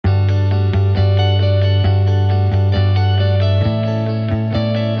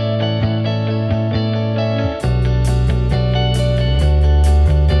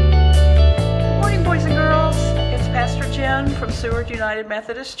Seward United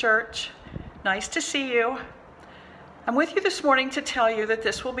Methodist Church. Nice to see you. I'm with you this morning to tell you that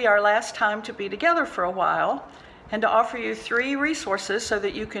this will be our last time to be together for a while and to offer you 3 resources so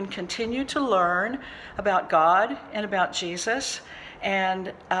that you can continue to learn about God and about Jesus,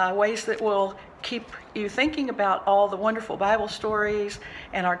 and ways that will keep you thinking about all the wonderful Bible stories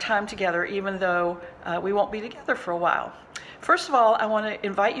and our time together, even though we won't be together for a while. First of all, I want to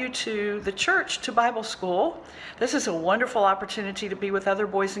invite you to the church to Bible school. This is a wonderful opportunity to be with other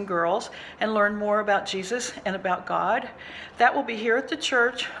boys and girls and learn more about Jesus and about God. That will be here at the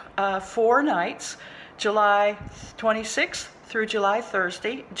church 4 nights, July 26th through July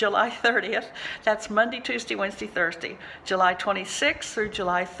 30th. That's Monday, Tuesday, Wednesday, Thursday. July 26th through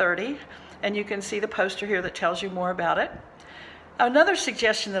July 30th. And you can see the poster here that tells you more about it. Another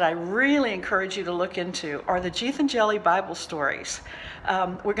suggestion that I really encourage you to look into are the Geethangeli Bible stories.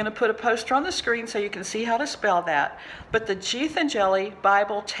 We're going to put a poster on the screen so you can see how to spell that. But the Geethangeli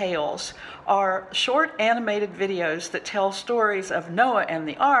Bible Tales are short animated videos that tell stories of Noah and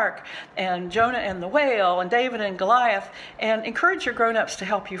the Ark, and Jonah and the whale, and David and Goliath, and encourage your grown-ups to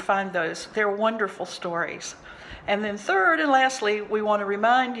help you find those. They're wonderful stories. And then third and lastly, we want to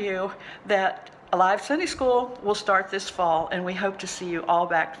remind you that Alive Sunday School will start this fall, and we hope to see you all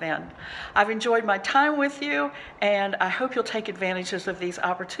back then. I've enjoyed my time with you, and I hope you'll take advantages of these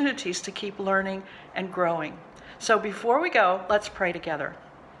opportunities to keep learning and growing. So before we go, let's pray together.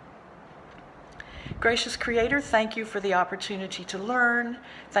 Gracious Creator, thank you for the opportunity to learn.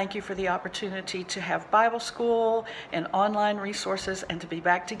 Thank you for the opportunity to have Bible school and online resources and to be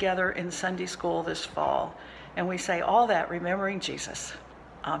back together in Sunday school this fall. And we say all that remembering Jesus.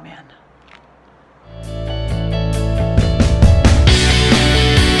 Amen.